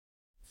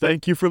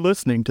Thank you for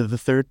listening to the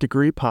Third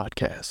Degree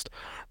Podcast,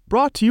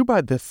 brought to you by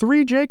the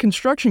 3J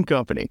Construction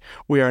Company.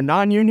 We are a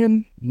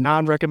non-union,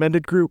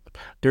 non-recommended group.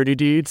 Dirty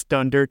deeds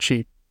done dirt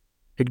cheap.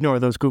 Ignore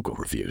those Google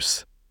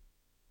reviews.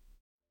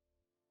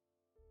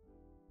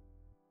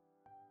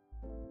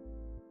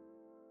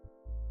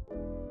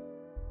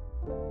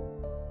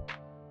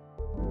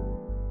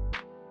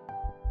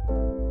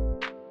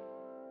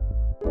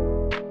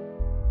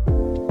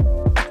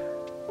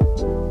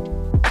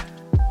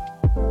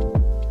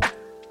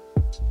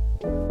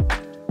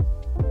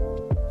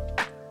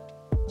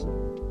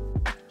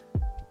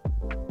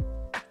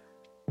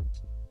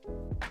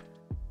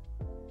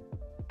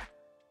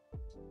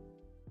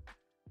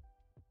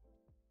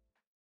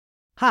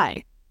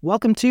 Hi,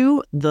 welcome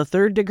to the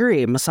Third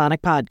Degree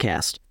Masonic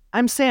Podcast.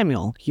 I'm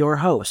Samuel, your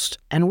host,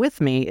 and with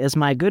me is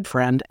my good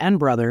friend and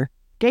brother,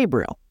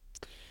 Gabriel.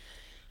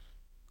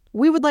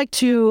 We would like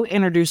to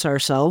introduce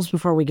ourselves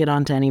before we get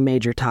on to any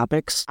major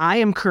topics. I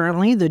am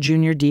currently the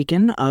junior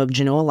deacon of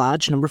Genoa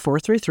Lodge number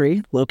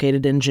 433,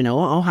 located in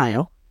Genoa,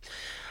 Ohio.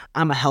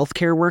 I'm a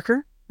healthcare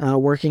worker,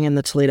 working in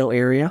the Toledo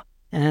area,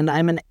 and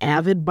I'm an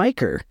avid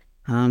biker,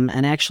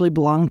 and actually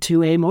belong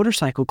to a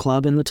motorcycle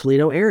club in the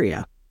Toledo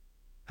area.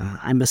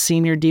 I'm a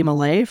senior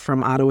DMLA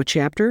from Ottawa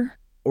chapter,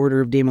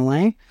 Order of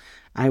DMLA.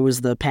 I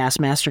was the past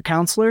master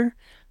counselor,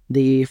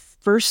 the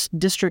first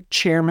district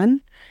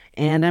chairman,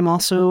 and I'm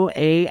also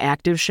a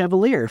active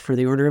chevalier for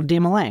the Order of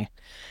DMLA.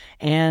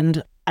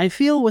 And I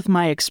feel with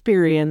my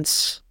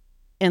experience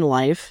in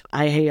life,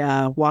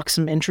 I walk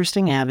some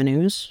interesting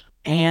avenues,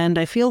 and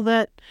I feel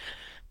that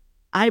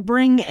I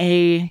bring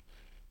a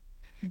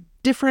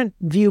different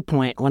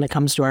viewpoint when it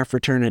comes to our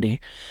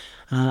fraternity.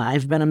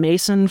 I've been a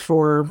Mason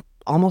for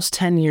almost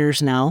 10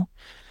 years now.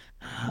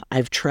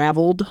 I've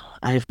traveled.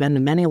 I've been to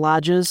many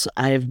lodges.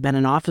 I've been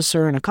an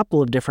officer in a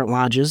couple of different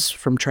lodges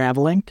from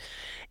traveling.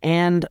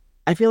 And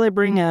I feel I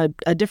bring a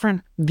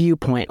different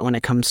viewpoint when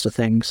it comes to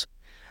things.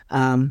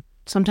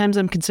 Sometimes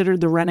I'm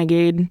considered the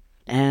renegade,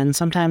 and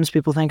sometimes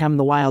people think I'm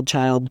the wild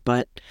child,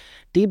 but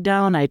deep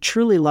down, I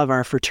truly love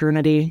our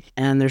fraternity,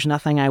 and there's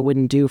nothing I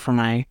wouldn't do for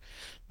my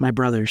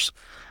brothers.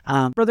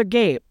 Brother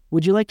Gabe,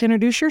 would you like to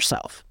introduce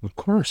yourself? Of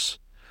course.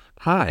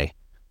 Hi.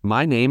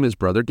 My name is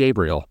Brother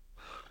Gabriel.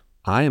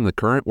 I am the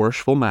current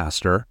Worshipful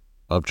Master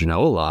of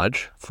Genoa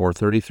Lodge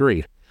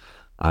 433.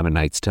 I'm a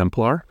Knights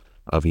Templar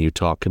of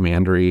Utah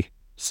Commandery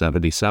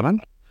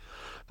 77.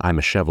 I'm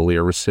a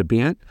Chevalier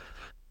recipient.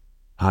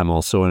 I'm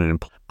also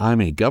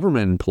I'm a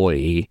government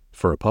employee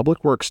for a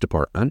public works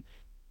department,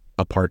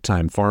 a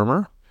part-time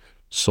farmer,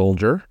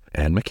 soldier,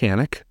 and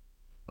mechanic,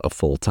 a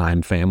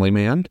full-time family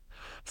man,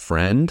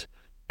 friend,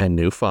 and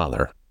new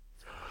father.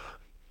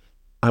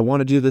 I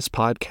want to do this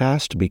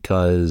podcast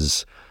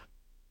because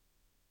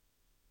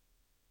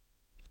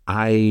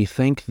I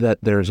think that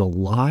there's a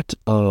lot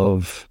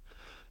of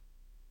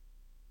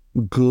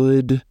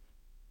good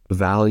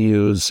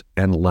values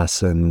and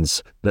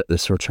lessons that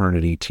this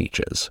fraternity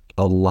teaches.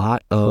 A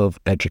lot of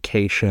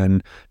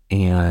education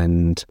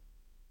and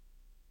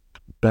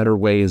better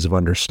ways of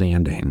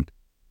understanding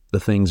the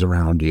things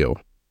around you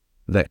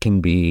that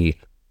can be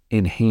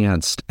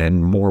enhanced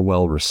and more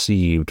well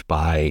received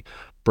by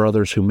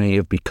brothers who may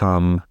have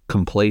become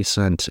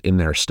complacent in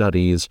their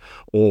studies,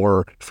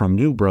 or from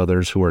new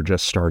brothers who are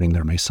just starting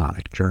their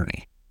Masonic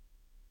journey.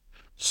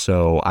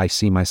 So I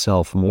see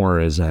myself more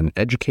as an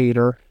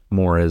educator,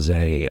 more as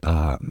a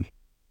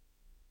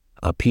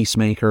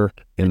peacemaker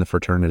in the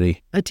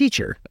fraternity. A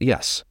teacher.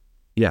 Yes,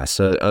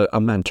 a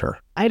mentor.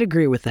 I'd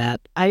agree with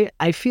that.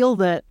 I feel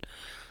that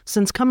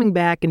since coming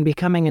back and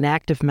becoming an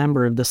active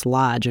member of this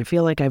lodge, I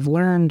feel like I've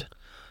learned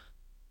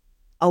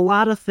a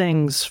lot of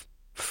things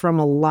from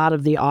a lot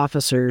of the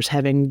officers,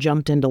 having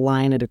jumped into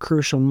line at a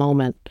crucial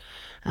moment.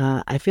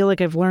 I feel like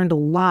I've learned a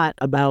lot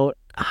about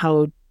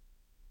how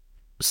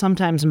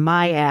sometimes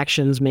my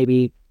actions,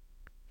 maybe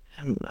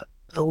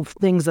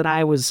things that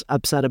I was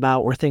upset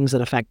about, were things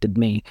that affected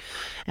me.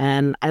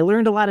 And I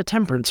learned a lot of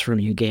temperance from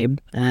you, Gabe,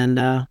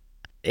 and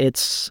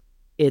it's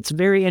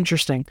very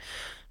interesting.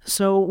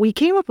 So we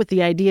came up with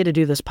the idea to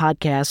do this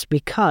podcast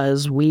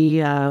because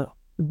we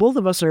both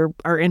of us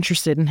are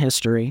interested in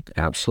history.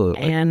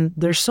 Absolutely. And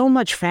there's so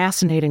much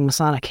fascinating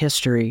Masonic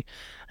history.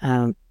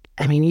 I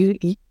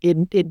mean,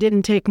 it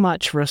didn't take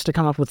much for us to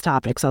come up with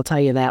topics, I'll tell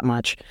you that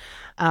much.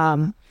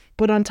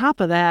 But on top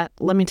of that,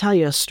 let me tell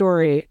you a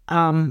story.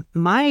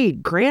 My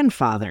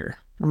grandfather,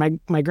 or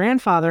my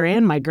grandfather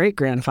and my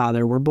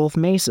great-grandfather were both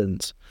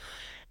Masons.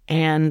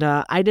 And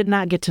I did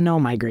not get to know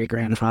my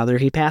great-grandfather.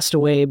 He passed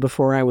away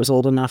before I was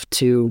old enough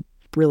to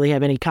really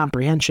have any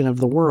comprehension of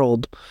the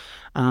world.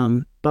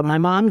 But my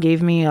mom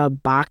gave me a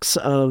box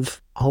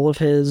of all of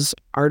his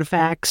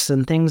artifacts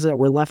and things that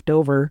were left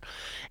over.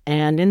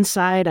 And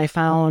inside I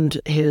found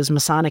his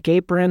Masonic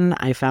apron.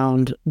 I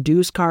found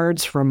dues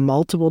cards from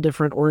multiple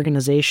different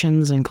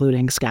organizations,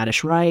 including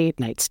Scottish Rite,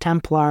 Knights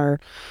Templar.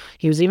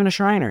 He was even a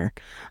Shriner.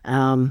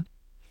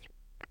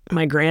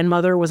 My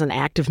grandmother was an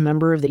active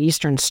member of the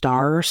Eastern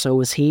Star, so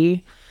was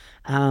he.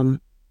 And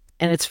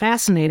it's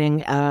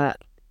fascinating.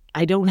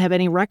 I don't have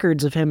any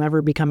records of him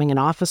ever becoming an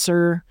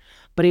officer,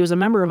 but he was a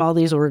member of all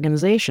these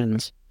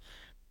organizations.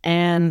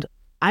 And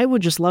I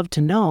would just love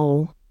to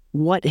know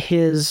what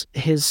his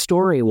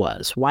story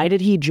was. Why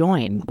did he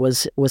join?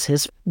 Was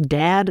his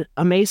dad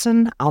a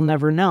Mason? I'll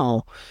never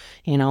know.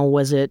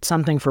 Was it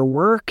something for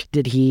work?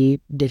 Did he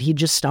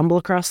just stumble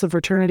across the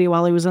fraternity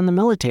while he was in the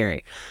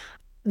military?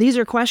 These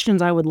are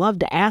questions I would love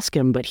to ask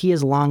him, but he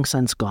is long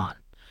since gone.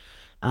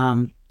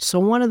 So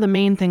one of the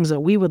main things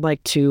that we would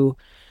like to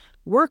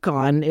work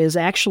on is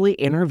actually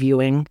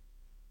interviewing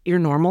your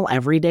normal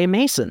everyday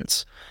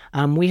Masons.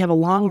 We have a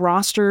long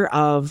roster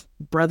of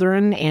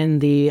brethren in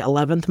the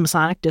 11th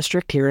Masonic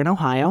District here in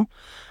Ohio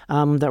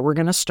that we're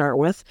going to start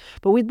with,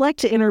 but we'd like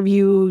to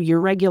interview your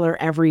regular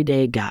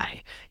everyday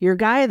guy, your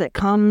guy that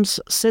comes,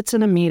 sits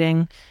in a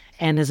meeting,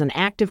 and is an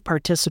active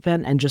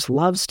participant and just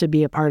loves to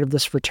be a part of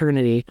this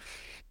fraternity,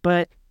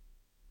 but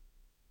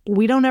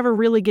we don't ever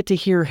really get to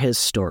hear his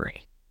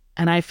story.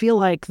 And I feel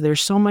like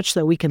there's so much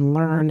that we can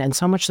learn and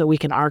so much that we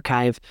can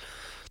archive,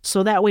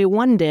 so that way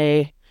one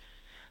day,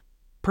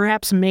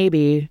 perhaps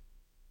maybe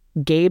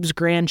Gabe's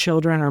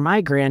grandchildren or my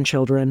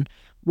grandchildren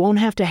won't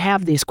have to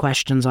have these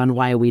questions on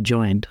why we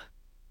joined.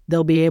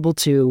 They'll be able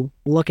to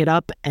look it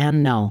up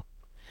and know.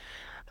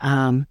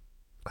 I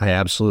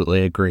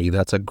absolutely agree.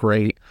 That's a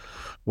great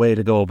way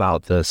to go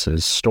about this,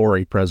 is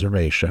story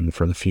preservation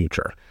for the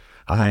future.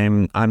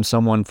 I'm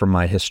someone from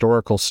my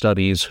historical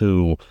studies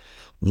who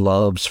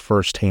loves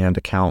firsthand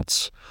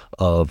accounts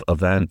of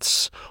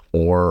events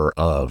or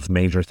of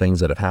major things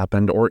that have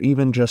happened, or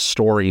even just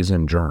stories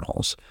in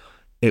journals.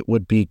 It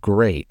would be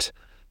great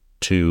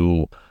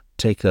to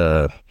take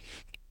a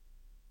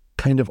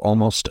kind of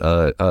almost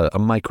a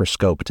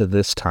microscope to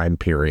this time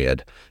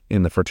period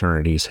in the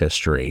fraternity's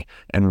history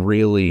and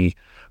really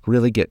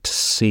get to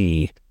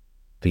see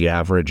the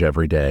average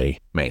everyday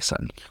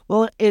Mason.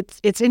 Well,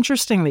 it's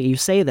interesting that you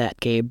say that,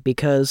 Gabe,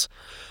 because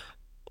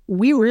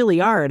we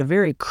really are at a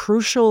very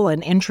crucial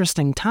and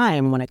interesting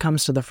time when it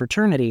comes to the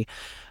fraternity.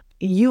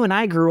 You and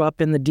I grew up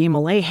in the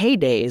DeMolay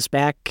heydays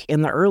back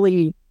in the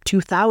early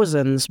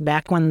 2000s,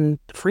 back when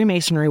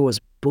Freemasonry was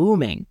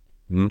booming.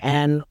 Mm-hmm.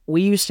 And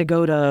we used to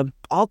go to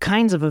all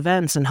kinds of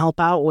events and help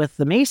out with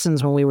the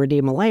Masons when we were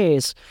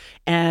DeMolays.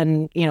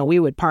 And, we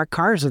would park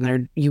cars in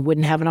there. You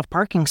wouldn't have enough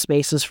parking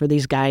spaces for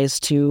these guys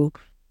to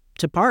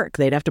park.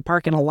 They'd have to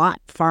park in a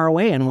lot far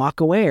away and walk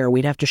away, or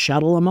we'd have to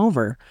shuttle them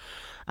over.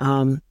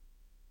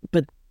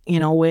 But,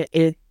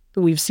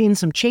 we've seen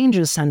some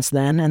changes since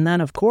then. And then,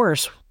 of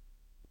course,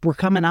 we're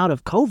coming out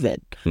of COVID.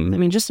 Mm-hmm. I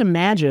mean, just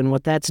imagine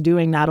what that's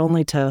doing not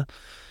only to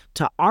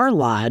our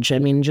lodge, I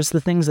mean, just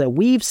the things that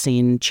we've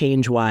seen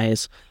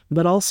change-wise,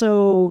 but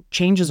also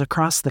changes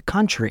across the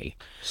country.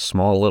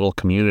 Small little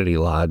community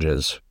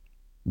lodges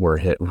were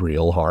hit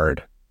real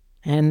hard.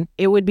 And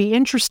it would be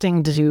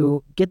interesting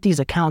to get these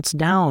accounts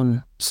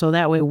down so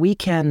that way we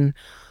can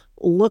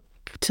look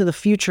to the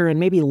future and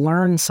maybe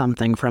learn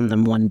something from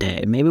them one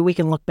day. Maybe we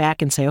can look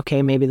back and say,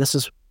 okay, maybe this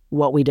is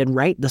what we did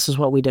right, this is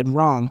what we did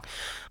wrong.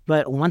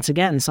 But once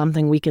again,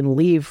 something we can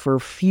leave for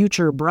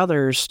future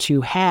brothers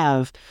to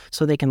have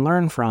so they can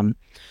learn from.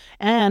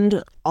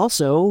 And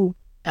also,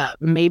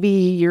 maybe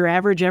your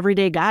average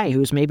everyday guy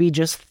who's maybe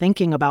just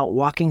thinking about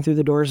walking through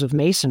the doors of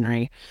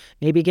Masonry,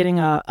 maybe getting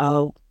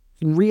a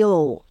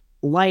real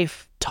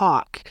life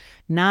talk,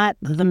 not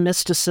the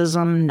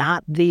mysticism,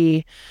 not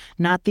the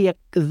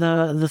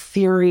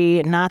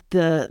theory, not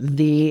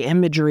the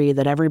imagery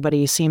that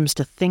everybody seems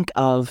to think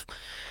of.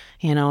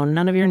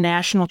 None of your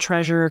national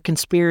treasure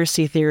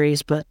conspiracy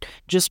theories, but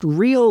just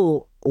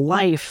real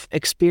life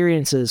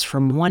experiences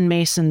from one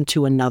Mason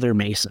to another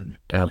Mason.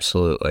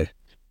 Absolutely.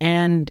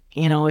 And,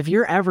 if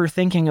you're ever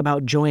thinking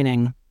about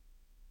joining,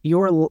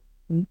 your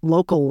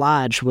local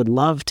lodge would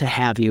love to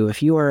have you.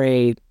 If you are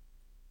a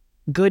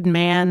good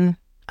man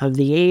of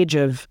the age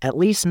of at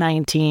least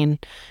 19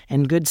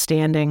 and good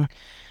standing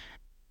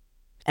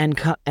and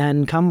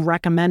come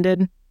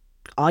recommended,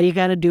 all you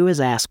got to do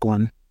is ask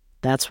one.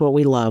 That's what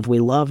we love. We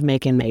love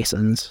making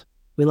Masons.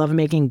 We love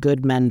making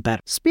good men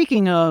better.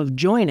 Speaking of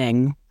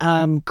joining,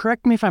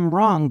 correct me if I'm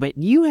wrong, but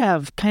you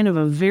have kind of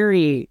a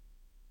very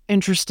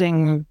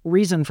interesting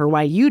reason for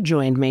why you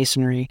joined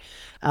Masonry.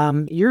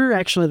 You're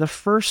actually the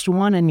first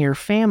one in your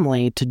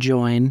family to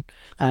join.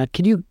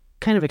 Could you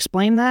kind of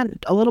explain that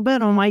a little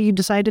bit on why you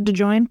decided to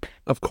join?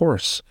 Of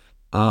course.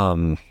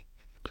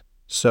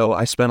 So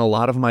I spent a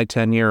lot of my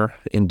tenure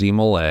in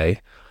DeMolay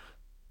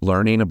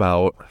learning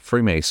about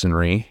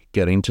Freemasonry,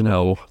 getting to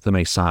know the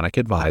Masonic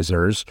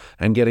advisors,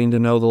 and getting to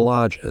know the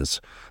lodges.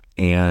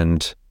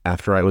 And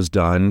after I was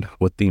done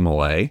with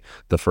DeMolay,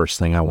 the first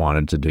thing I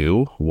wanted to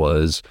do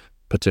was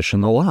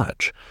petition the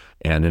lodge.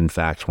 And in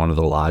fact, one of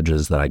the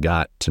lodges that I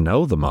got to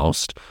know the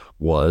most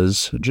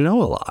was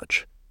Genoa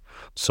Lodge.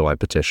 So I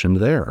petitioned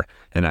there,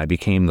 and I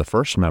became the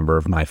first member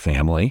of my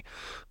family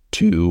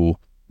to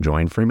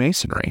join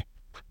Freemasonry.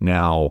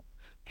 Now,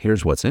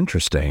 here's what's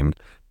interesting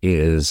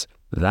is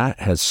that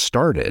has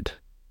started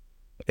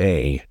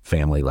a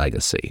family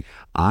legacy.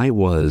 I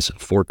was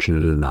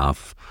fortunate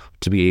enough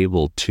to be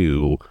able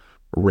to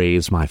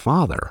raise my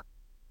father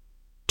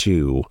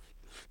to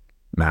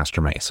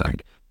Master Mason.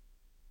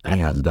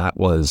 And that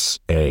was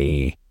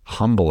a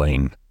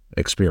humbling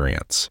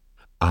experience.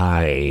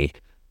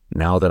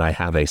 Now that I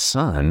have a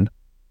son,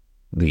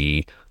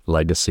 the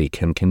legacy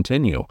can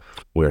continue.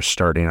 We're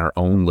starting our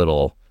own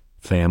little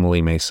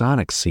family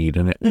Masonic seed,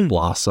 and it will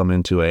blossom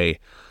into a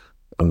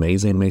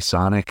amazing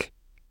Masonic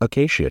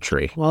acacia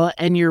tree. Well,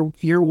 and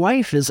your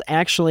wife is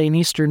actually an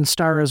Eastern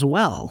Star as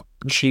well.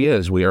 She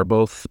is. We are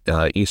both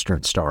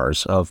Eastern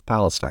Stars of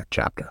Palestine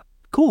chapter.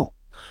 Cool.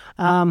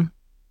 Like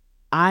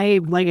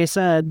I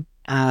said,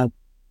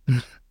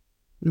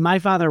 my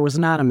father was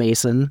not a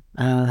Mason,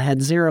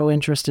 had zero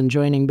interest in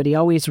joining, but he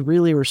always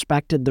really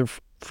respected the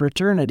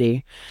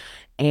fraternity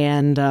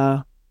and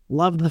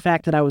loved the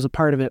fact that I was a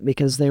part of it,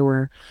 because they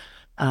were,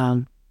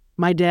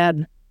 my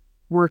dad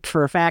worked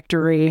for a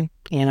factory,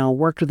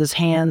 worked with his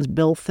hands,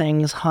 built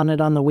things,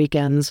 hunted on the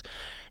weekends.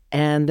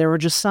 And there were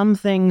just some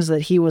things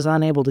that he was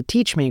unable to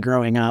teach me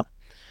growing up.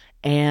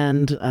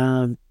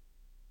 And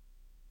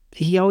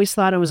he always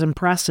thought it was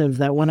impressive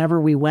that whenever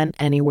we went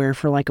anywhere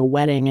for like a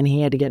wedding and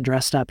he had to get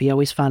dressed up, he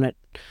always found it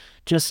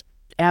just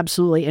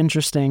absolutely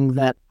interesting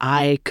that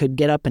I could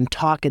get up and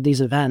talk at these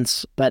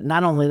events. But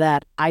not only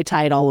that, I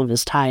tied all of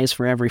his ties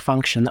for every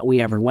function that we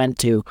ever went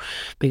to,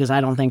 because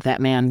I don't think that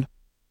man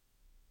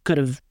could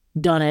have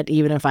done it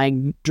even if I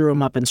drew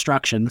him up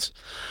instructions.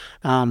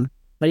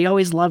 But he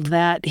always loved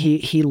that.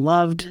 He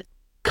loved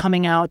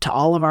coming out to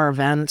all of our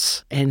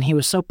events, and he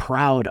was so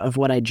proud of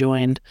what I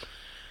joined.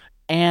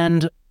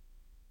 And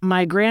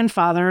my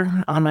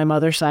grandfather on my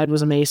mother's side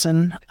was a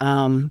Mason,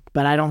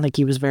 but I don't think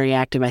he was very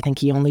active. I think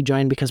he only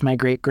joined because my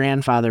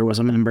great-grandfather was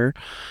a member.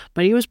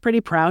 But he was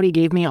pretty proud. He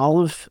gave me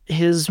all of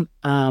his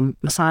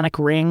Masonic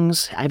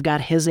rings. I've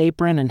got his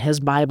apron and his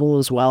Bible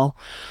as well.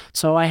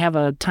 So I have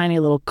a tiny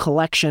little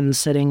collection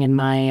sitting in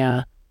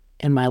my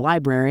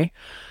library.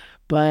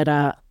 But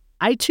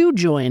I too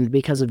joined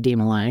because of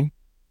DMLA.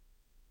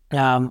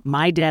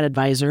 My dad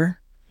advisor,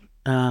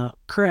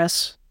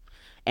 Chris,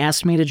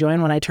 asked me to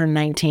join when I turned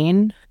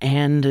 19,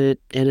 and it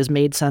has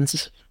made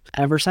sense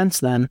ever since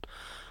then.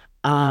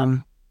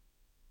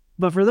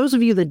 But for those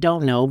of you that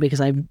don't know,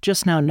 because I've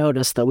just now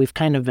noticed that we've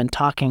kind of been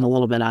talking a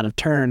little bit out of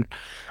turn,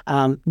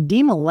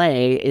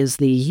 DMLA is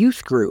the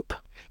youth group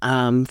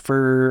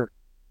for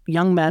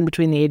young men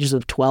between the ages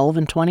of 12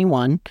 and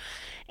 21,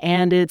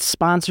 and it's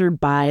sponsored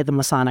by the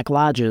Masonic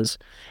Lodges.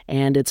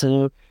 And it's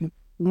a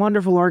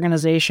wonderful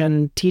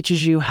organization,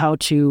 teaches you how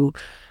to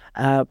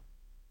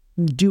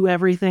do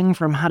everything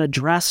from how to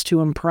dress to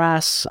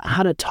impress,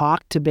 how to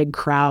talk to big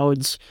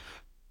crowds.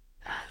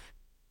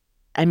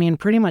 I mean,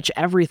 pretty much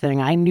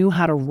everything. I knew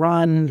how to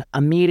run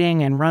a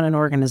meeting and run an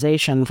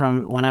organization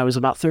from when I was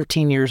about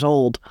 13 years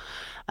old.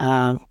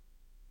 And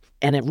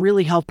it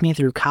really helped me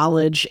through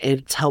college.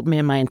 It's helped me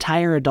in my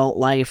entire adult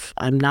life.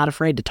 I'm not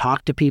afraid to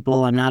talk to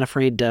people. I'm not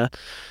afraid to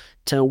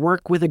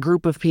work with a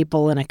group of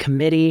people in a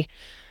committee.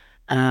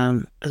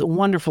 It's a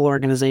wonderful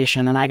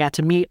organization, and I got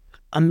to meet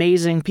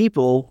amazing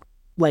people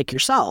like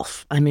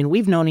yourself. I mean,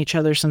 we've known each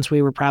other since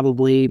we were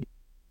probably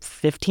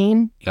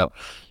 15. Yep.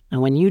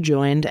 And when you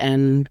joined,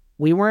 and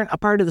we weren't a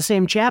part of the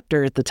same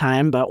chapter at the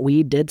time, but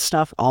we did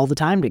stuff all the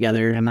time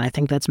together. And I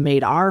think that's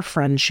made our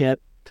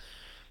friendship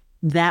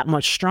that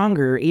much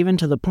stronger, even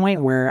to the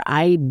point where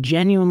I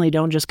genuinely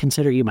don't just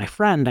consider you my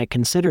friend. I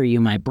consider you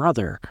my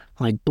brother,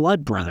 like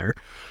blood brother.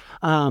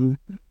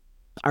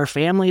 Our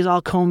families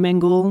all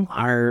commingle.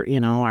 Our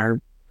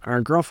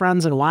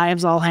girlfriends and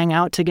wives all hang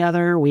out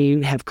together.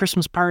 We have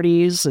Christmas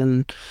parties,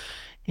 and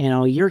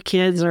your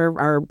kids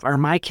are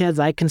my kids.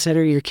 I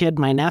consider your kid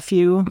my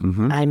nephew.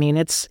 Mm-hmm. I mean,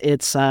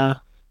 it's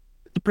a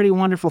pretty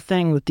wonderful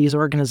thing that these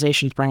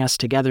organizations bring us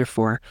together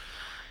for.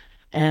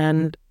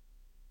 And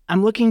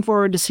I'm looking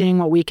forward to seeing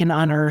what we can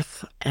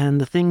unearth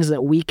and the things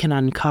that we can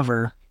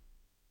uncover.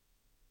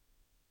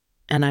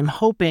 And I'm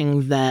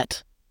hoping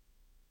that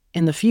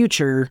in the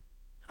future,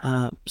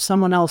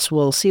 someone else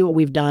will see what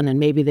we've done, and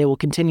maybe they will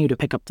continue to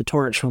pick up the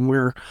torch when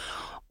we're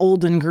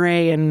old and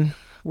gray and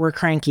we're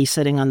cranky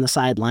sitting on the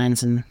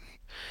sidelines. And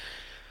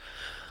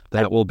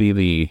that will be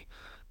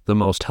the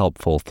most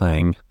helpful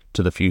thing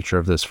to the future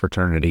of this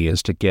fraternity,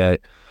 is to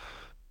get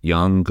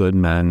young, good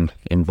men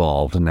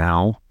involved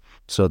now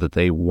so that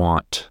they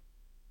want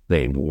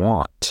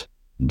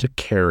to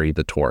carry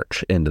the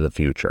torch into the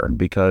future.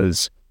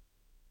 Because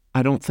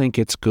I don't think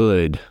it's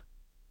good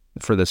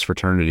for this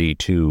fraternity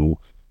to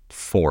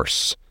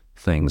force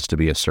things to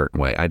be a certain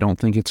way. I don't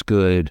think it's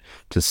good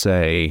to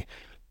say,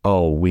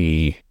 oh,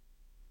 we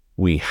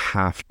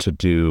have to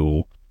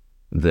do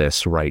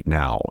this right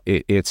now.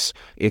 It's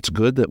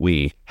good that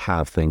we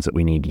have things that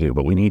we need to do,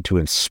 but we need to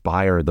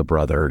inspire the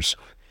brothers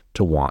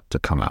to want to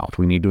come out.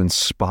 We need to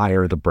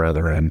inspire the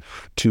brethren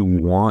to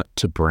want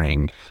to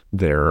bring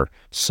their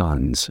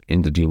sons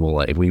into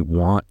DMLA. We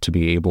want to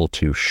be able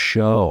to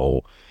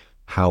show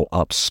how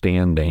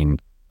upstanding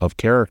of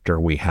character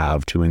we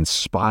have to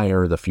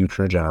inspire the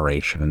future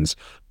generations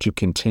to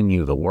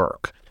continue the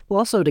work. Well,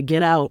 also to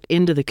get out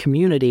into the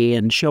community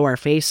and show our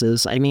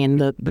faces. I mean,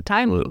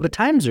 the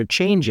times are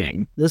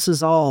changing. This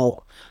is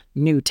all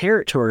new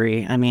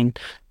territory. I mean,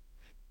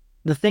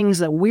 the things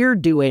that we're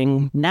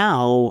doing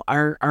now,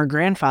 our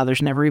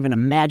grandfathers never even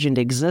imagined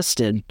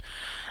existed.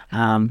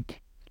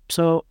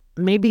 So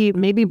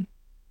maybe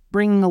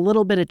bringing a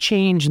little bit of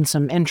change and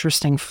some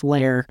interesting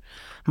flair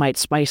might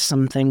spice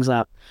some things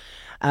up.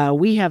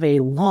 We have a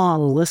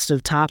long list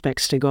of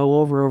topics to go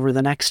over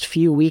the next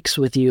few weeks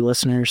with you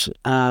listeners.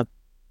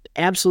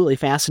 Absolutely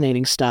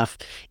fascinating stuff.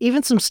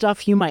 Even some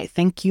stuff you might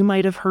think you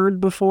might have heard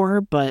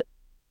before, but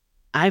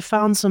I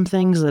found some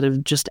things that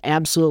have just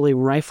absolutely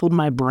rifled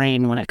my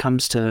brain when it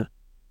comes to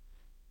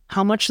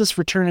how much this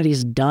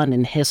fraternity's done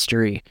in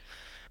history.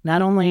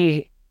 Not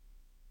only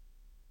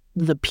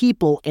the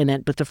people in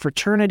it, but the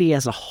fraternity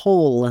as a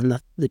whole and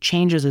the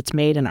changes it's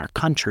made in our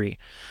country.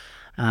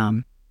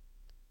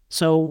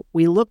 So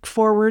we look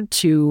forward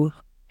to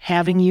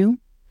having you.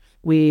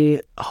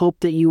 We hope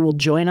that you will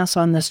join us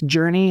on this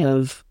journey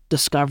of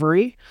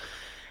discovery,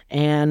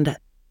 and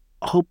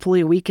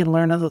hopefully we can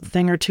learn a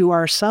thing or two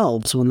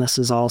ourselves when this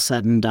is all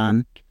said and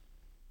done.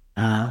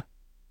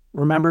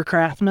 Remember,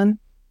 craftsmen,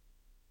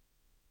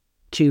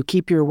 to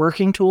keep your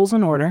working tools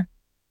in order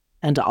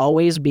and to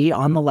always be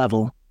on the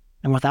level.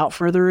 And without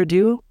further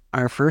ado,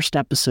 our first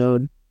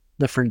episode,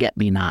 The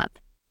Forget-Me-Not.